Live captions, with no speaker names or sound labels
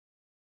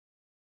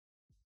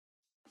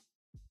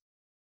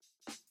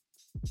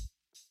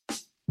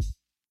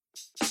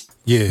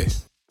Yeah.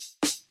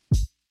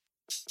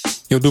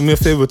 Yo, do me a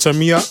favor, turn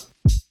me up.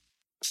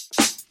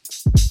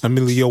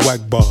 EMillio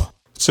EgBar.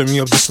 Turn me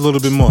up just a little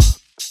bit more.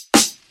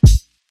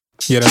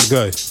 Yeah, that's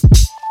good.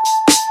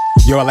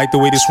 Yo, I like the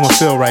way this one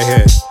feel right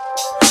here.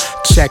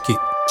 Check it.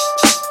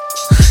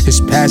 It's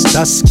past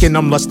dusk and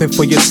I'm lusting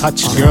for your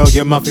touch. Girl,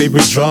 you're my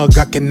favorite drug,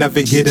 I can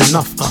never get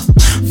enough.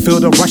 Feel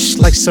the rush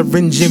like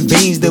syringe in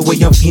veins. The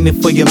way I'm feeling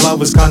for your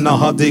love is kinda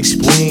hard to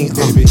explain.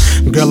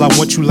 Girl, I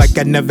want you like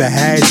I never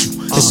had you.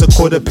 It's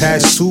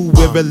 2:15,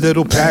 we're a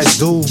little past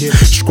due.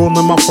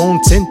 Scrolling my phone,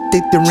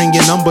 tinted to ring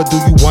your number. Do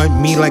you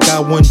want me like I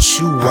want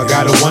you? I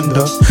gotta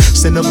wonder.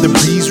 Send up the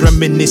breeze,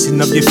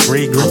 reminiscing of your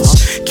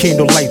fragrance.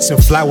 Candle lights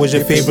and flowers,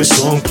 your favorite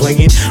song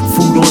playing.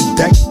 Food on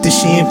deck, the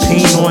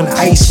champagne on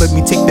ice. Let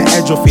me take the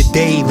edge off your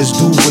day. Let's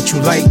do what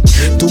you like.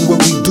 Do what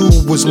we do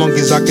as long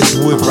as I can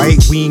do it right.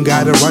 We ain't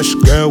gotta rush,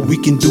 girl, we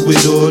can do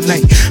it all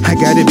night. I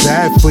got it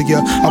bad for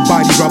ya, a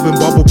body rubbing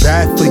bubble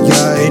bath for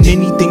ya, and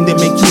anything that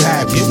make you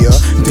happier.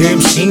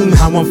 Damn shame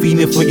how I'm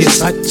feeling for your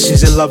touch.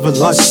 Is it love or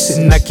lust?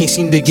 And I can't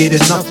seem to get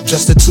enough.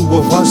 Just the two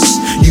of us,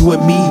 you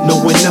and me, no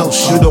one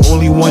else. You're the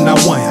only one I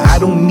want, I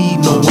don't need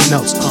no one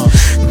else.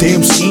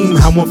 Damn shame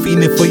how I'm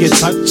feeling for your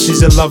touch.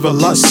 Is it love or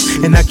lust?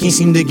 And I can't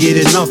seem to get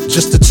enough.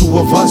 Just the two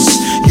of us,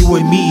 you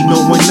and me,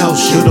 no one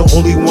else. You're the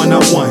only one I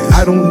want,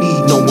 I don't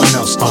need no one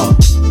else.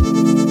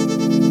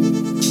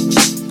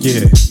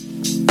 Yeah,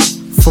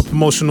 for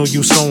promotional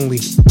use only.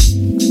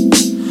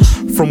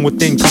 From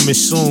within coming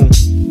soon.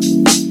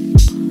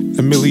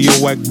 EMillio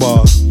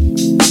EgBar.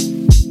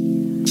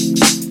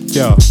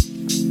 Yeah.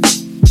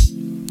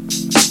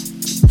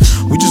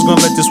 We just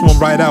gonna let this one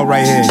ride out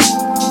right here.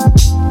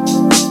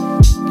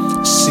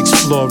 6th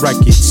Floor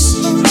Records.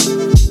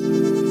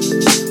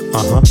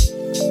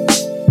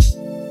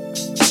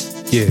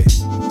 Yeah.